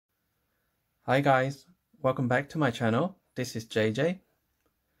Hi guys, welcome back to my channel. This is JJ.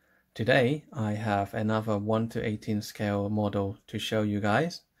 Today I have another 1:18 scale model to show you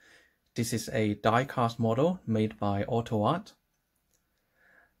guys. This is a die-cast model made by AUTOart.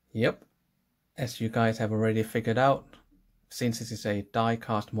 Yep, as you guys have already figured out, since this is a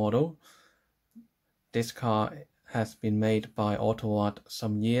die-cast model, this car has been made by AUTOart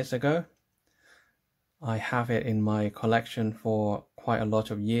some years ago. I have it in my collection for quite a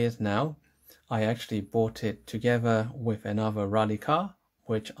lot of years now. I actually bought it together with another rally car,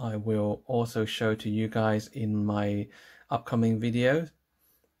 which I will also show to you guys in my upcoming videos.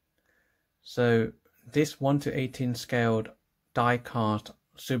 So this 1:18 scaled die-cast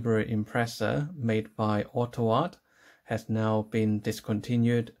Subaru Impreza made by AUTOart has now been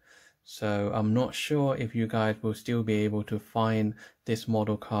discontinued. So I'm not sure if you guys will still be able to find this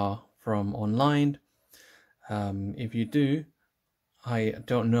model car from online. If you do, I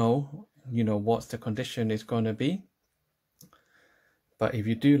don't know, what the condition is going to be. But if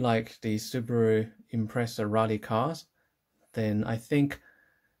you do like the Subaru Impreza rally cars, then I think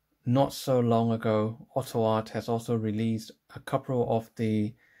not so long ago, AUTOart has also released a couple of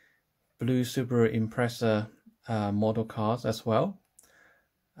the blue Subaru Impreza model cars as well.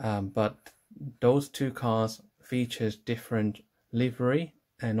 But those two cars features different livery,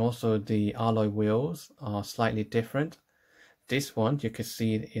 and also the alloy wheels are slightly different. This one, you can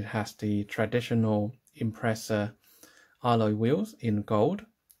see it has the traditional Impreza alloy wheels in gold,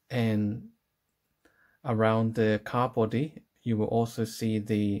 and around the car body you will also see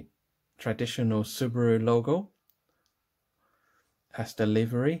the traditional Subaru logo as the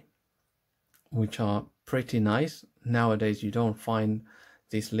livery, which are pretty nice. Nowadays you don't find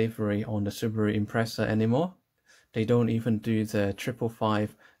this livery on the Subaru Impreza anymore. They don't even do the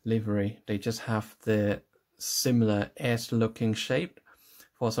 555 livery. They just have the similar S looking shape.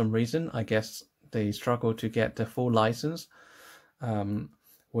 For some reason, I guess they struggle to get the full license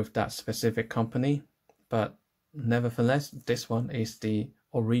with that specific company. But nevertheless, this one is the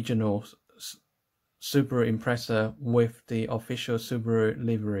original Subaru Impreza with the official Subaru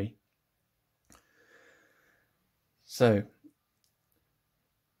livery. So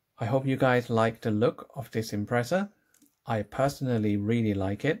I hope you guys like the look of this Impreza. I personally really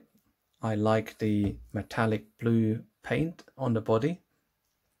like it. I like the metallic blue paint on the body.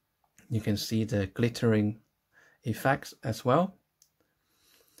 You can see the glittering effects as well.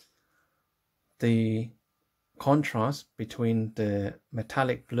 The contrast between the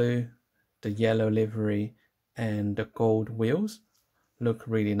metallic blue, the yellow livery, and the gold wheels look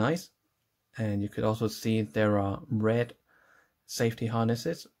really nice. And you could also see there are red safety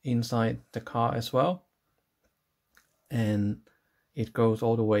harnesses inside the car as well, and it goes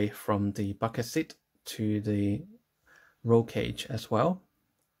all the way from the bucket seat to the roll cage as well.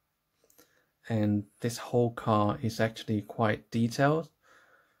 And this whole car is actually quite detailed,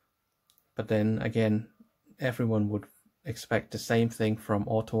 but then again, everyone would expect the same thing from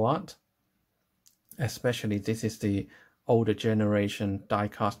AUTOart, especially this is the older generation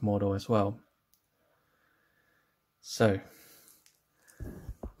die-cast model as well. So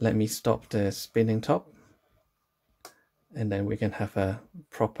let me stop the spinning top, and then we can have a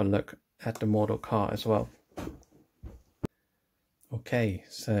proper look at the model car as well. Okay,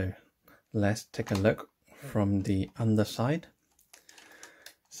 so let's take a look from the underside.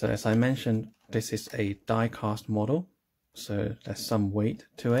 So as I mentioned, this is a die-cast model, so there's some weight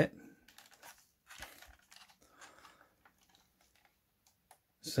to it.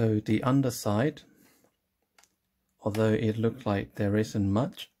 So the underside, although it looks like there isn't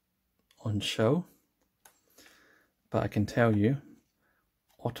much on show, but I can tell you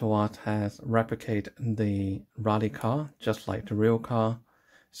AUTOart has replicated the rally car just like the real car.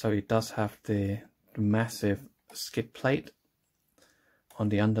 So it does have the massive skid plate on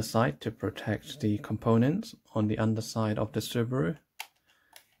the underside to protect the components on the underside of the Subaru,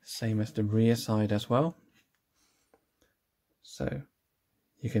 same as the rear side as well. So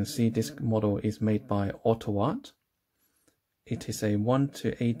you can see this model is made by AUTOart. It is a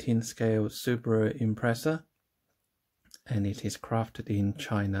 1:18 scale Subaru Impreza, and it is crafted in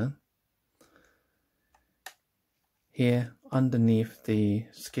China. Here underneath the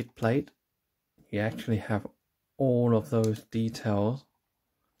skid plate, you actually have all of those details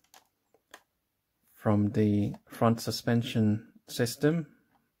from the front suspension system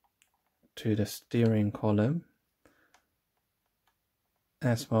to the steering column,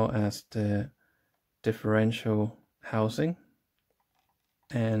 as well as the differential housing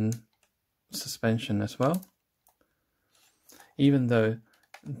and suspension as well. Even though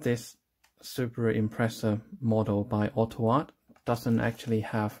this Subaru Impreza model by AUTOart doesn't actually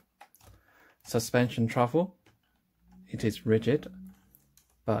have suspension travel. It is rigid,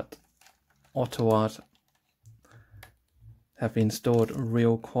 but AUTOart have installed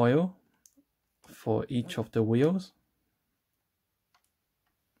real coil for each of the wheels.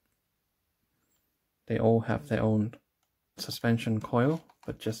 They all have their own suspension coil,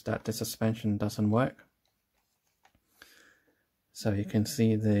 but just that the suspension doesn't work. So you can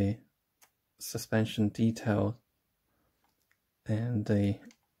see the suspension detail and the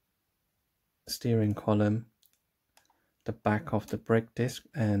steering column, the back of the brake disc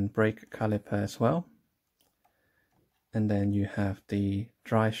and brake caliper as well. And then you have the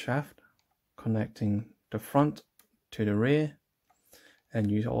drive shaft connecting the front to the rear,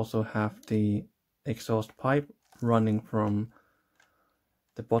 and you also have the exhaust pipe running from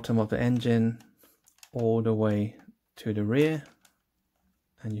the bottom of the engine all the way to the rear,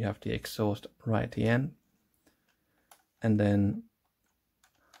 and you have the exhaust right at the end. And then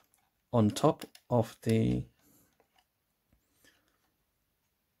on top of the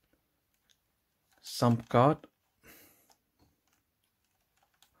sump guard,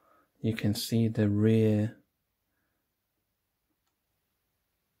 you can see the rear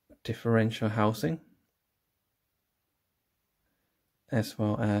differential housing, as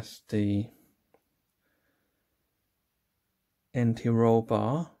well as the anti-roll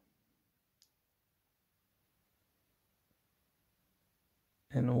bar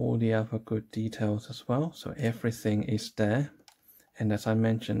and all the other good details as well. So everything is there, and as I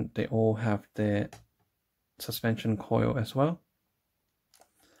mentioned, they all have their suspension coil as well.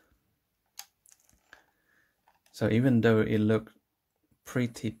 So even though it looked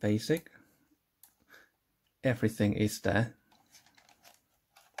pretty basic, everything is there.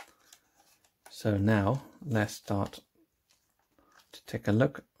 So now let's start to take a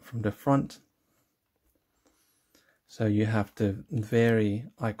look from the front. So you have the very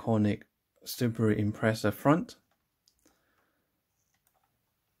iconic Subaru Impreza front.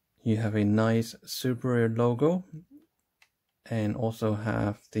 You have a nice Subaru logo, and also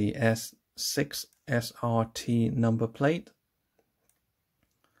have the S6 SRT number plate.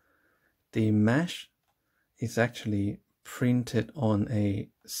 The mesh is actually printed on a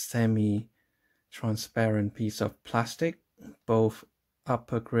semi-transparent piece of plastic, both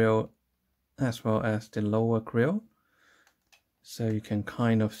upper grille as well as the lower grille, so you can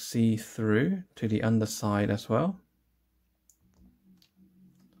kind of see through to the underside as well.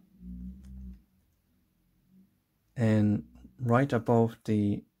 And right above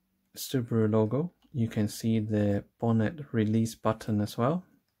the Subaru logo, you can see the bonnet release button as well,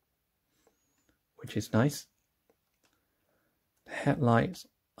 which is nice. The headlights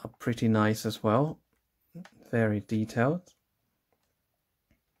are pretty nice as well, very detailed.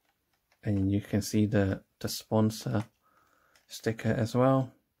 And you can see the sponsor sticker as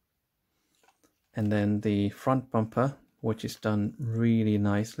well. And then the front bumper, which is done really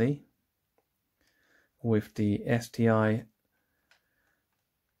nicely with the STI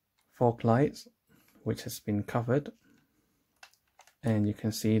fog lights, which has been covered. And you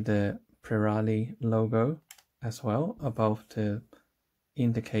can see the Rally logo as well above the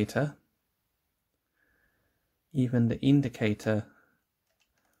indicator. Even the indicator,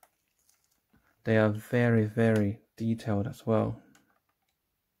 they are very, very detailed as well.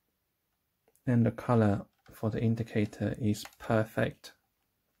 And the color for the indicator is perfect.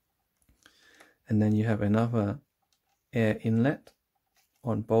 And then you have another air inlet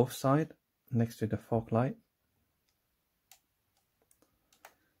on both sides next to the fog light.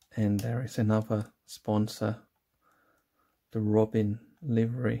 And there is another sponsor, the Robin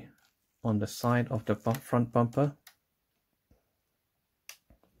livery, on the side of the front bumper.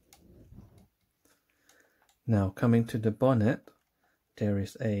 Now coming to the bonnet, there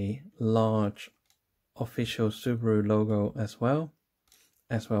is a large official Subaru logo as well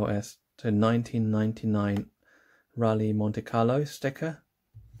as the 1999 Rally Monte Carlo sticker,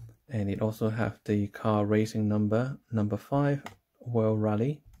 and it also have the car racing number 5 World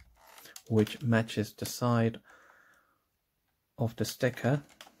Rally, which matches the side of the sticker.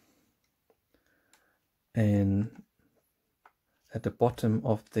 And at the bottom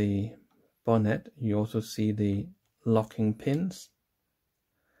of the bonnet you also see the locking pins.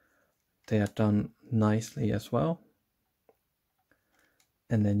 They are done nicely as well.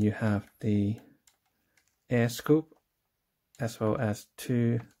 And then you have the air scoop as well as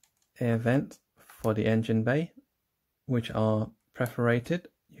 2 air vents for the engine bay, which are perforated.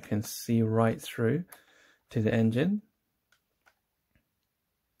 You can see right through to the engine.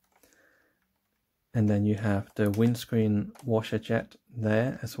 And then you have the windscreen washer jet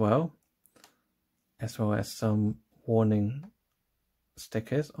there as well as some warning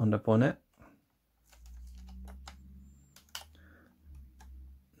stickers on the bonnet.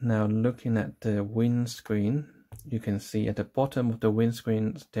 Now looking at the windscreen, you can see at the bottom of the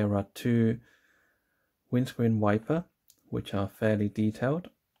windscreen there are two windscreen wiper which are fairly detailed.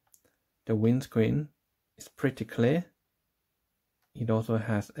 The windscreen is pretty clear. It also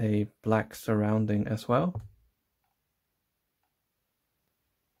has a black surrounding as well.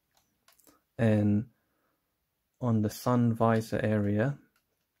 And on the sun visor area,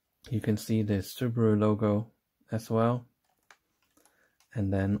 you can see the Subaru logo as well.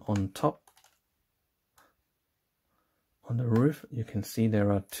 And then on top, on the roof, you can see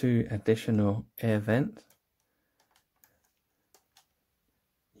there are two additional air vents.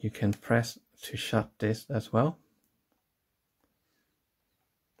 You can press to shut this as well.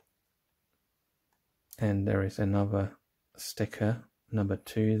 And there is another sticker, number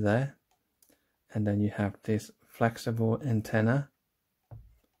 2 there. And then you have this flexible antenna.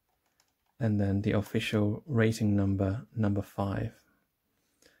 And then the official racing number, number 5.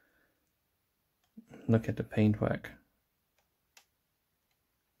 Look at the paintwork.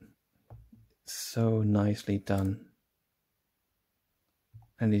 So nicely done.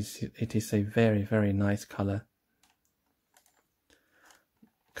 And it is a very, very nice color.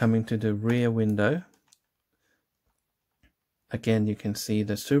 Coming to the rear window, again you can see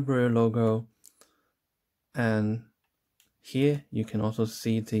the Subaru logo, and here you can also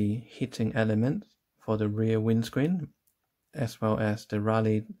see the heating element for the rear windscreen, as well as the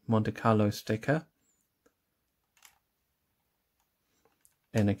Rally Monte Carlo sticker.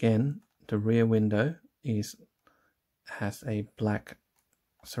 And again, the rear window has a black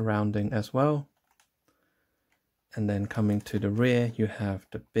surrounding as well. And then coming to the rear, you have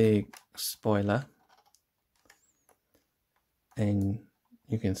the big spoiler, and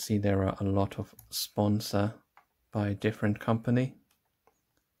you can see there are a lot of sponsors by different company.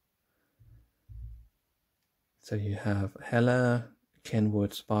 So you have Heller,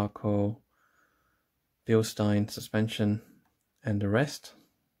 Kenwood Sparkle, Bilstein suspension, and the rest.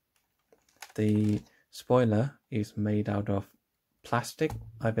 The spoiler is made out of plastic,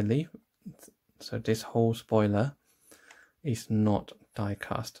 I believe. So this whole spoiler is not die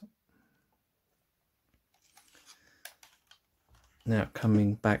cast. Now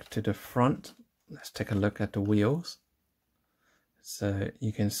coming back to the front, let's take a look at the wheels. So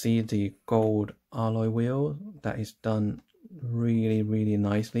you can see the gold alloy wheel that is done really, really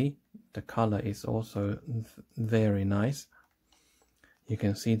nicely. The color is also very nice. You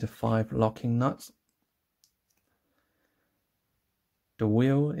can see the 5 locking nuts. The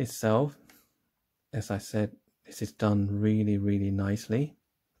wheel itself, as I said, this is done really, really nicely.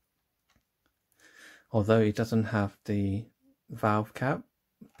 Although it doesn't have the valve cap,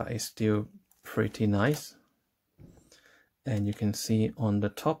 but it's still pretty nice. And you can see on the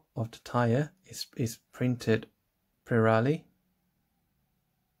top of the tire is printed Pirelli,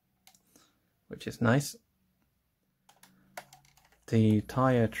 which is nice. The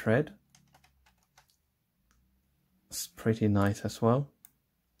tire tread is pretty nice as well.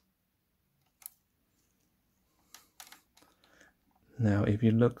 Now if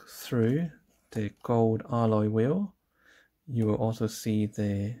you look through the gold alloy wheel, you will also see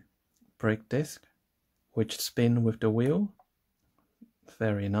the brake disc which spin with the wheel.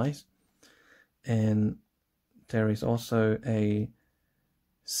 Very nice. And there is also a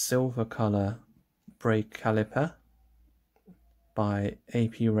silver color brake caliper by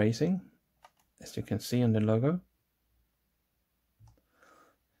AP Racing, as you can see on the logo.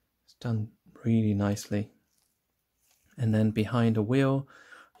 It's done really nicely. And then behind the wheel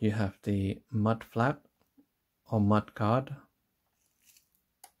you have the mud flap or mud guard.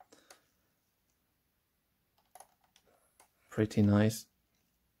 Pretty nice.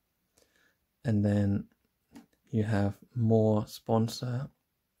 And then you have more sponsor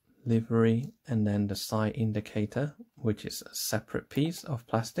livery, and then the side indicator, which is a separate piece of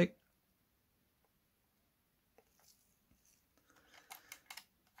plastic.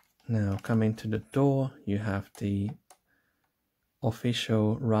 Now coming to the door, you have the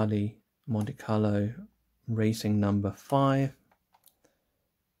official Rally Monte Carlo racing number 5.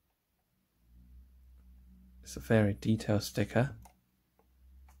 It's a very detailed sticker.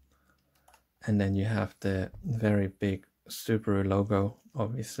 And then you have the very big Subaru logo,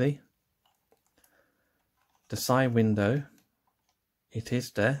 obviously. The side window, it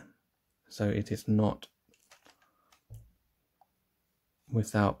is there, so it is not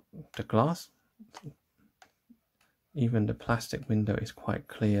without the glass. Even the plastic window is quite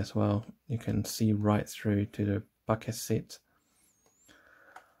clear as well. You can see right through to the bucket seat.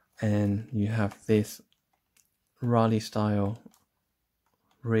 And you have this rally style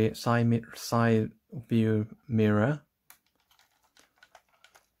rear side view mirror,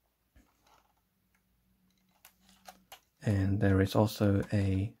 And there is also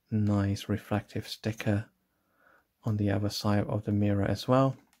a nice reflective sticker on the other side of the mirror as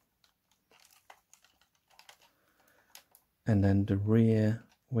well. And then the rear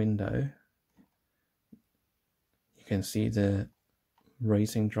window, you can see the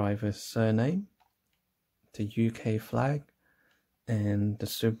racing driver's surname, the UK flag, and the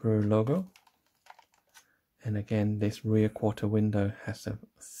Subaru logo. And again, this rear quarter window has a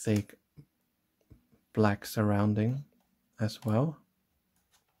thick black surrounding as well.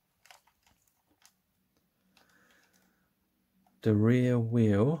 The rear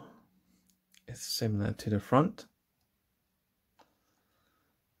wheel is similar to the front.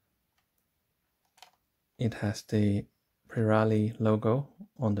 It has the Pirelli logo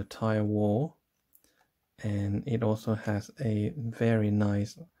on the tire wall, and it also has a very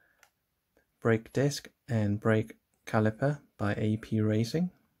nice brake disc and brake caliper by AP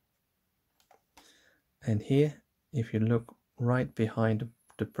Racing. And here, if you look right behind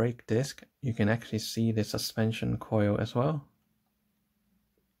the brake disc, you can actually see the suspension coil as well.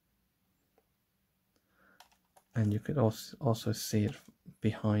 And you could also see it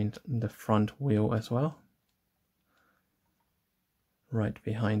behind the front wheel as well, right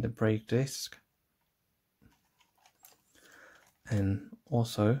behind the brake disc. And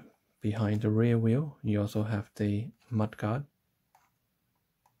also behind the rear wheel, you also have the mudguard.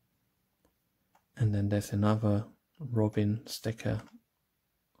 And then there's another Robin sticker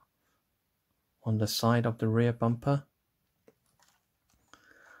on the side of the rear bumper.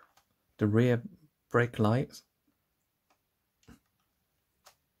 The rear brake lights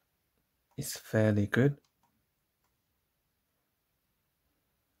is fairly good.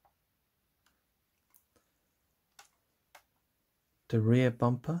 The rear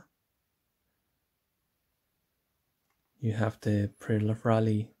bumper, you have the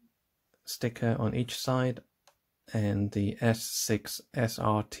Pirelli sticker on each side and the S6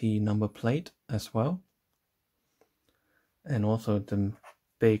 SRT number plate as well, and also the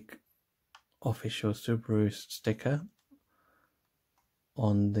big official Subaru sticker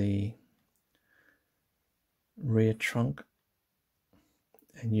on the rear trunk.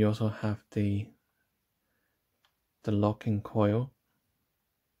 And you also have the locking coil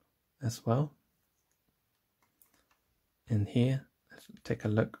as well. And here, let's take a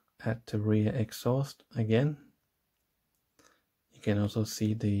look at the rear exhaust again. You can also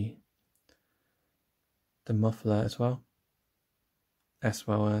see the muffler as well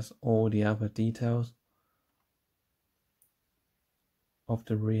as all the other details of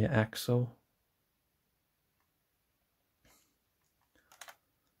the rear axle.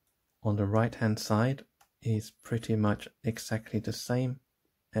 On the right hand side is pretty much exactly the same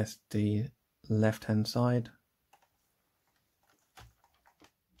as the left hand side.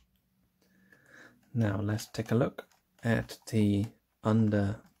 Now let's take a look at the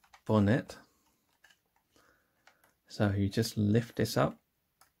under bonnet. So you just lift this up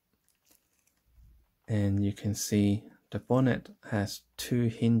and you can see the bonnet has two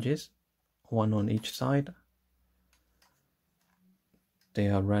hinges, one on each side. They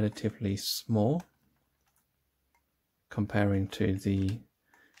are relatively small comparing to the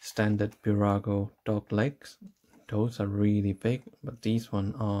standard Burago dog legs. Those are really big, but these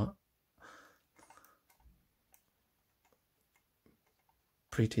ones are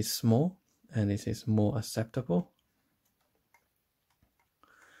pretty small, and it is more acceptable.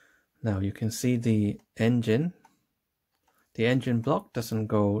 Now you can see the engine. The engine block doesn't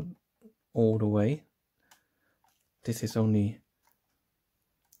go all the way. This is only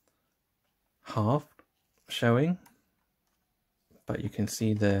half showing, but you can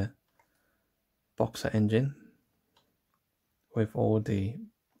see the boxer engine with all the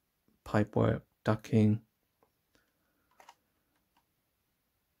pipework, ducking,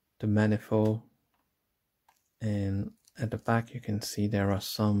 the manifold, and at the back you can see there are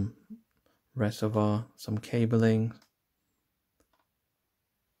some reservoir, some cabling,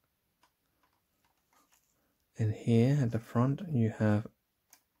 and here at the front you have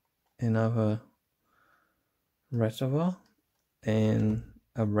another reservoir and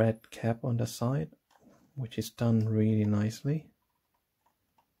a red cap on the side, which is done really nicely.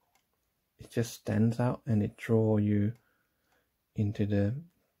 It just stands out and it draws you into the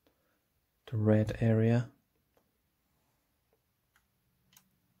red area.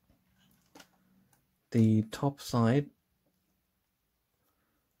 The top side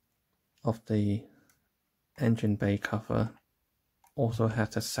of the engine bay cover also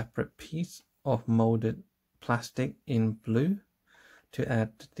has a separate piece of molded plastic in blue to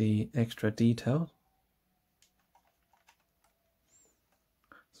add the extra detail.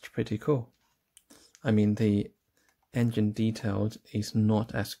 It's pretty cool. I mean, the engine details is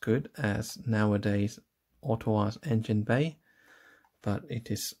not as good as nowadays AUTOart's engine bay, but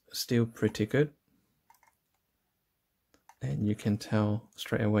it is still pretty good. And you can tell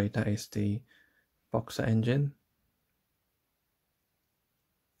straight away that is the Boxer engine.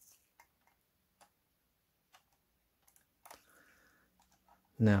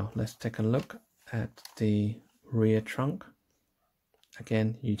 Now let's take a look at the rear trunk.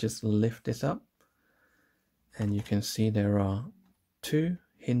 Again, you just lift this up and you can see there are two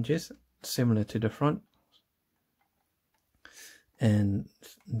hinges similar to the front. And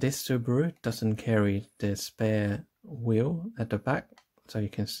this Subaru doesn't carry the spare wheel at the back, so you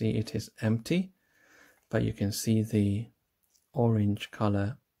can see it is empty, but you can see the orange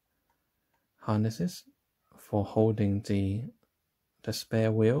color harnesses for holding the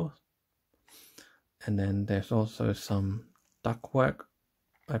spare wheel. And then there's also some ductwork.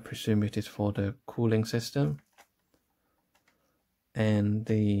 I presume it is for the cooling system. And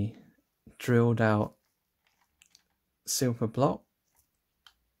the drilled out silver block,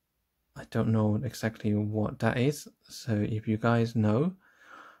 I don't know exactly what that is, so if you guys know,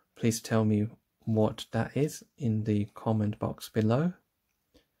 please tell me what that is in the comment box below.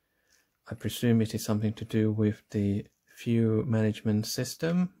 I presume it is something to do with the fuel management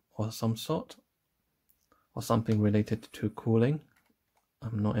system or some sort, or something related to cooling.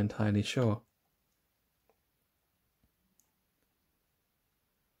 I'm not entirely sure.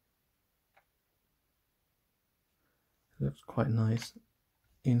 Looks quite nice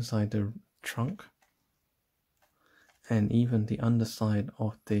inside the trunk, and even the underside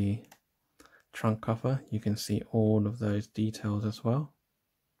of the trunk cover, you can see all of those details as well.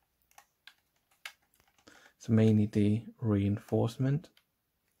 It's mainly the reinforcement.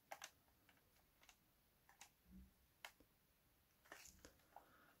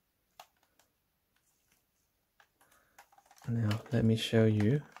 Now let me show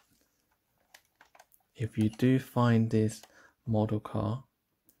you. If you do find this model car,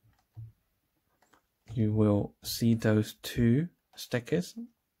 you will see those two stickers,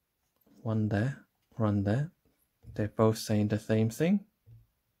 one there, one there. They're both saying the same thing.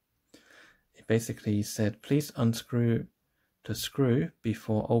 It basically said, please unscrew the screw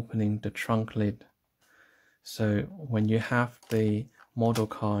before opening the trunk lid. So when you have the model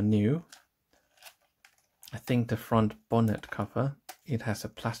car new, I think the front bonnet cover, it has a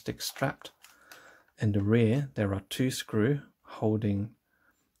plastic strap, and the rear there are two screws holding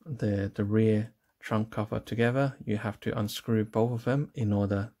the rear trunk cover together. You have to unscrew both of them in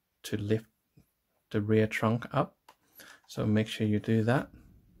order to lift the rear trunk up, so make sure you do that.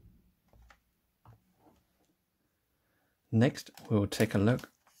 Next we'll take a look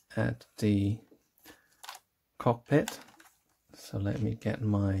at the cockpit. So let me get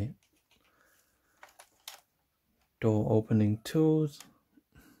my door opening tools.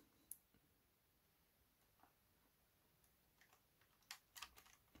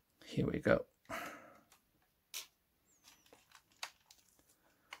 Here we go.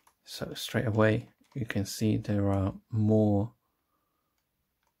 So straight away you can see there are more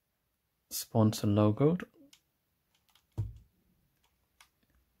sponsor logos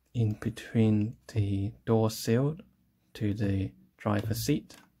in between the door sill to the driver's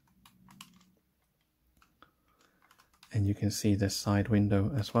seat. And you can see the side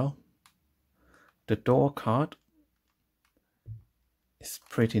window as well. The door card is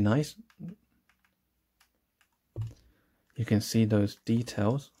pretty nice. You can see those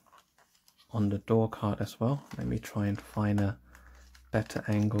details on the door card as well. Let me try and find a better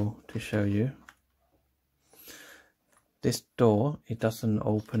angle to show you. This door, it doesn't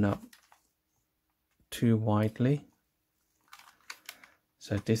open up too widely.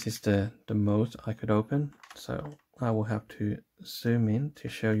 So this is the most I could open. So I will have to zoom in to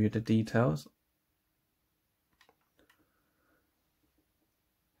show you the details.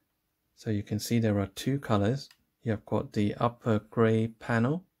 So you can see there are two colors. You have got the upper gray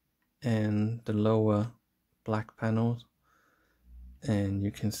panel and the lower black panels. And you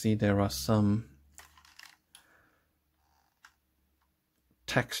can see there are some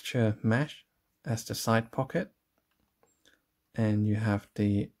texture mesh as the side pocket. And you have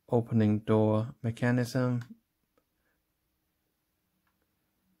the opening door mechanism,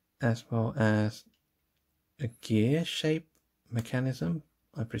 as well as a gear shape mechanism.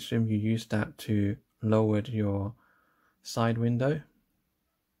 I presume you use that to lower your side window.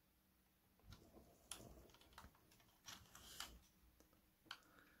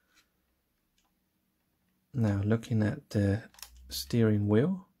 Now looking at the steering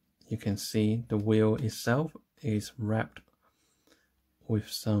wheel, you can see the wheel itself is wrapped with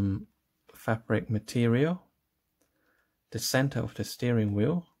some fabric material, The center of the steering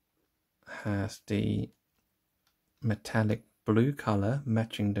wheel has the metallic blue color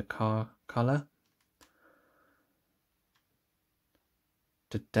matching the car color.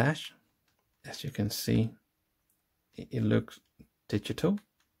 The dash, as you can see, it looks digital,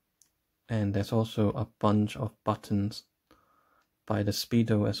 and there's also a bunch of buttons by the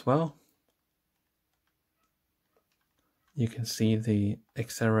speedo as well. You can see the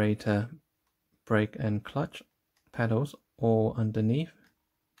accelerator, brake and clutch pedals all underneath,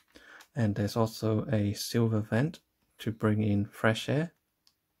 and there's also a silver vent to bring in fresh air.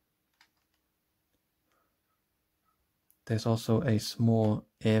 There's also a small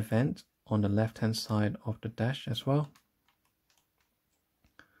air vent on the left hand side of the dash as well.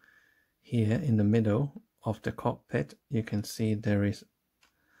 Here in the middle of the cockpit you can see there is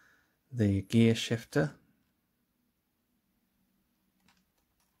the gear shifter,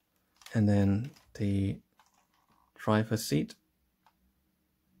 and then the driver's seat.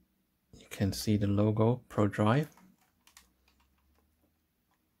 You can see the logo ProDrive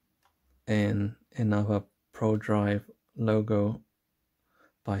and another ProDrive logo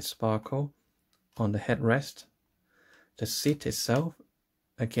by Sparkle on the headrest. The seat itself,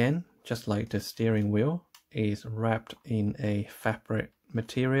 again, just like the steering wheel, is wrapped in a fabric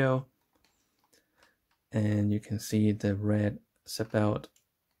material, and you can see the red seatbelt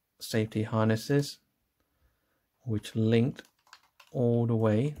safety harnesses which linked all the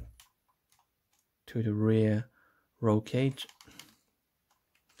way to the rear roll cage,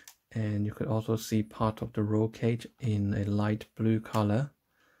 and you could also see part of the roll cage in a light blue color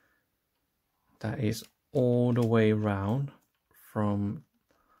that is all the way around from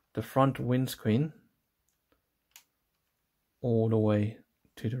the front windscreen all the way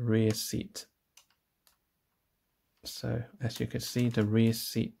to the rear seat. So as you can see, the rear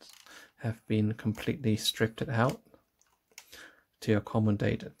seats have been completely stripped out to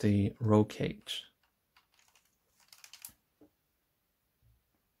accommodate the roll cage.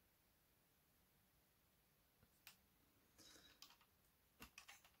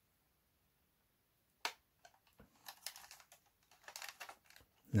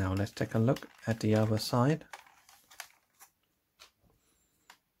 Now let's take a look at the other side.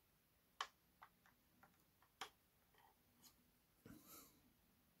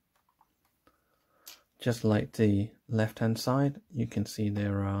 Just like the left hand side, you can see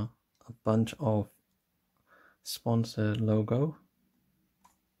there are a bunch of sponsor logo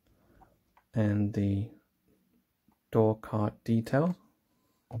and the door card detail.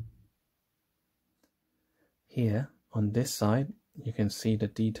 Here on this side you can see the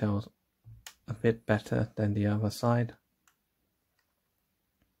details a bit better than the other side.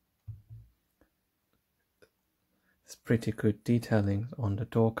 It's pretty good detailing on the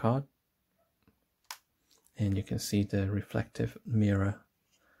door card, and you can see the reflective mirror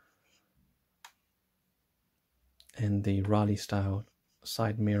and the rally style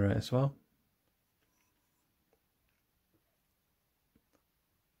side mirror as well.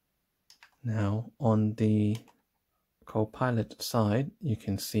 Now on the co-pilot side, you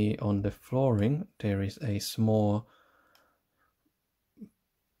can see on the flooring there is a small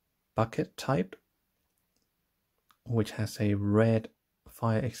bucket type which has a red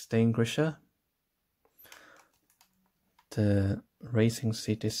fire extinguisher. The racing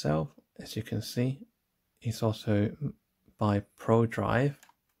seat itself, as you can see, is also by ProDrive,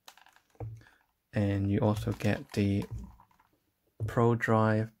 and you also get the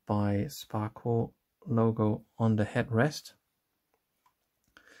ProDrive by Sparkle logo on the headrest,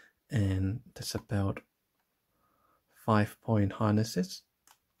 and there's about 5-point harnesses,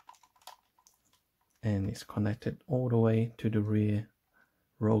 and it's connected all the way to the rear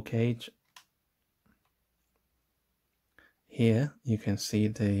roll cage. Here you can see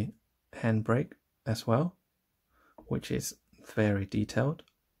the handbrake as well, which is very detailed,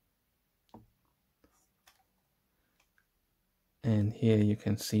 and here you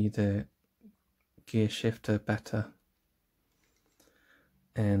can see the gear shifter better.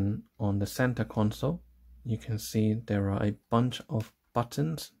 And on the center console you can see there are a bunch of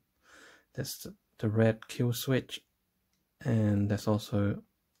buttons. There's the red kill switch, and there's also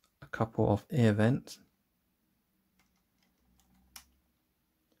a couple of air vents,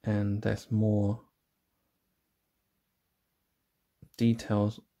 and there's more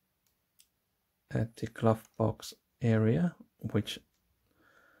details at the glove box area, which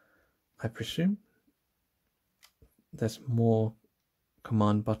I presume there's more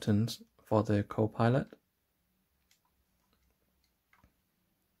command buttons for the co-pilot.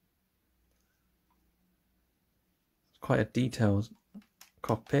 Quite a detailed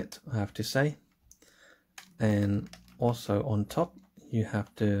cockpit, I have to say, and also on top you have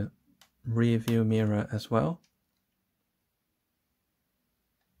the rear view mirror as well,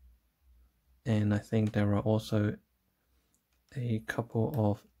 and I think there are also a couple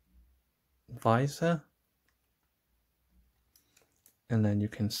of visor, and then you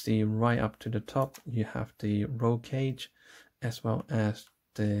can see right up to the top you have the roll cage as well as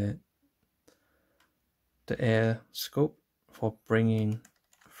the air scoop for bringing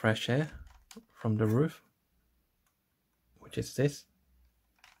fresh air from the roof, which is this.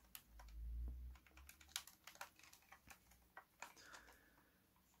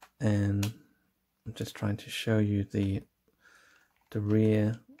 And I'm just trying to show you the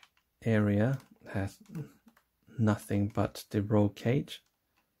rear area has nothing but the roll cage.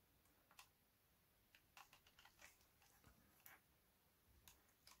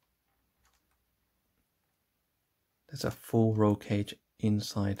 There's a full roll cage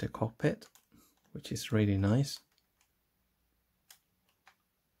inside the cockpit, which is really nice.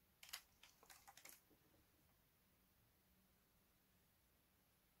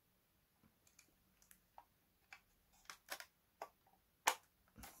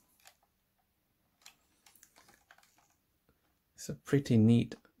 It's a pretty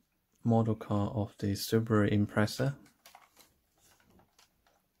neat model car of the Subaru Impreza.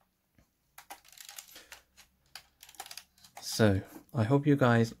 So I hope you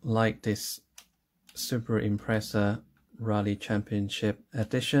guys like this Subaru Impreza Rally Championship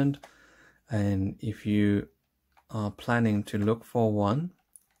edition, and if you are planning to look for one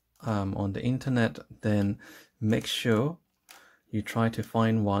on the internet, then make sure you try to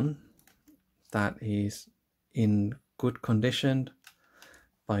find one that is in good condition,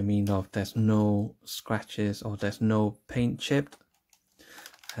 by means of there's no scratches or there's no paint chipped.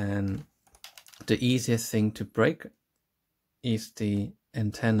 And the easiest thing to break is the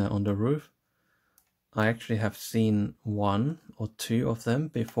antenna on the roof. I actually have seen one or two of them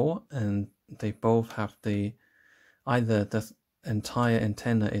before, and they both have either the entire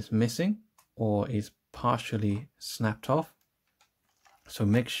antenna is missing or is partially snapped off. So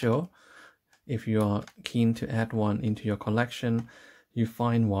make sure, if you are keen to add one into your collection, you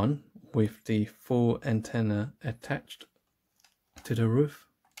find one with the full antenna attached to the roof.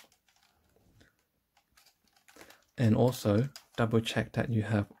 And also double check that you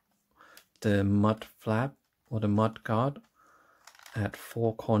have the mud flap or the mud guard at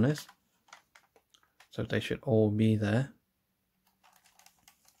 4 corners, so they should all be there.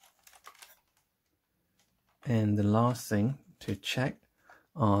 And the last thing to check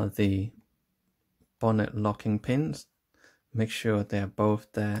are the bonnet locking pins. Make sure they're both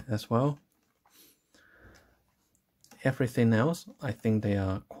there as well. Everything else, I think they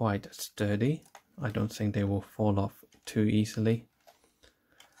are quite sturdy. I don't think they will fall off too easily.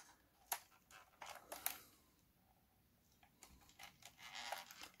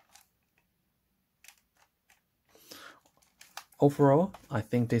 Overall, I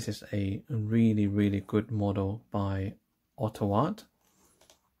think this is a really good model by AUTOart.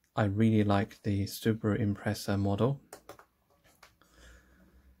 I really like the Subaru Impreza model.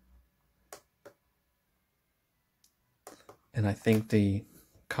 And I think the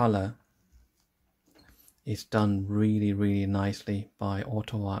color is done really nicely by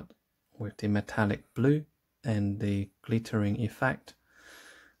AUTOart, with the metallic blue and the glittering effect,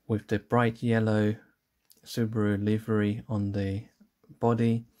 with the bright yellow Subaru livery on the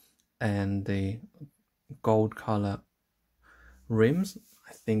body and the gold color rims.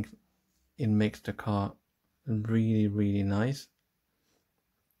 I think it makes the car really nice.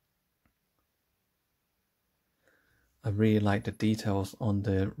 I really like the details on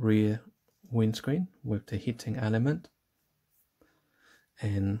the rear windscreen with the heating element,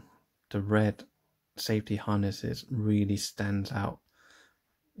 and the red safety harnesses really stands out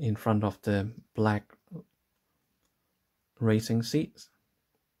in front of the black racing seats.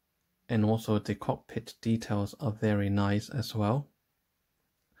 And also the cockpit details are very nice as well,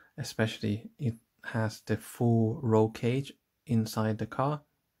 especially it has the full roll cage inside the car.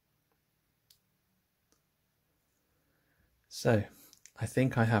 So I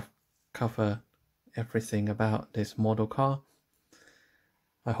think I have covered everything about this model car.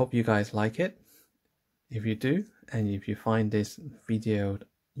 I hope you guys like it. If you do, and if you find this video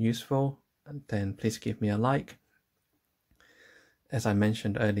useful, then please give me a like. As I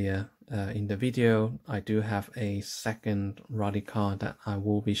mentioned earlier in the video, I do have a second rally car that I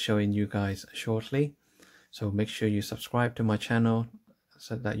will be showing you guys shortly. So make sure you subscribe to my channel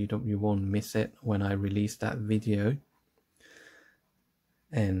so that you won't miss it when I release that video.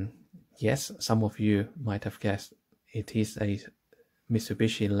 And yes, some of you might have guessed, it is a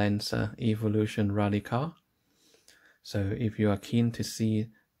Mitsubishi Lancer Evolution rally car. So if you are keen to see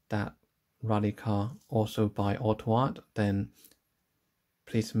that rally car also by AUTOart, then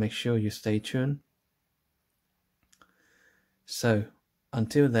please make sure you stay tuned. So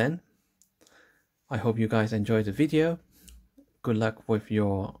until then, I hope you guys enjoyed the video. Good luck with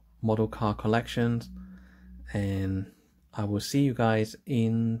your model car collections, and I will see you guys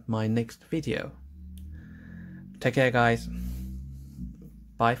in my next video. Take care, guys.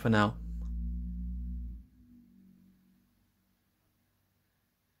 Bye for now.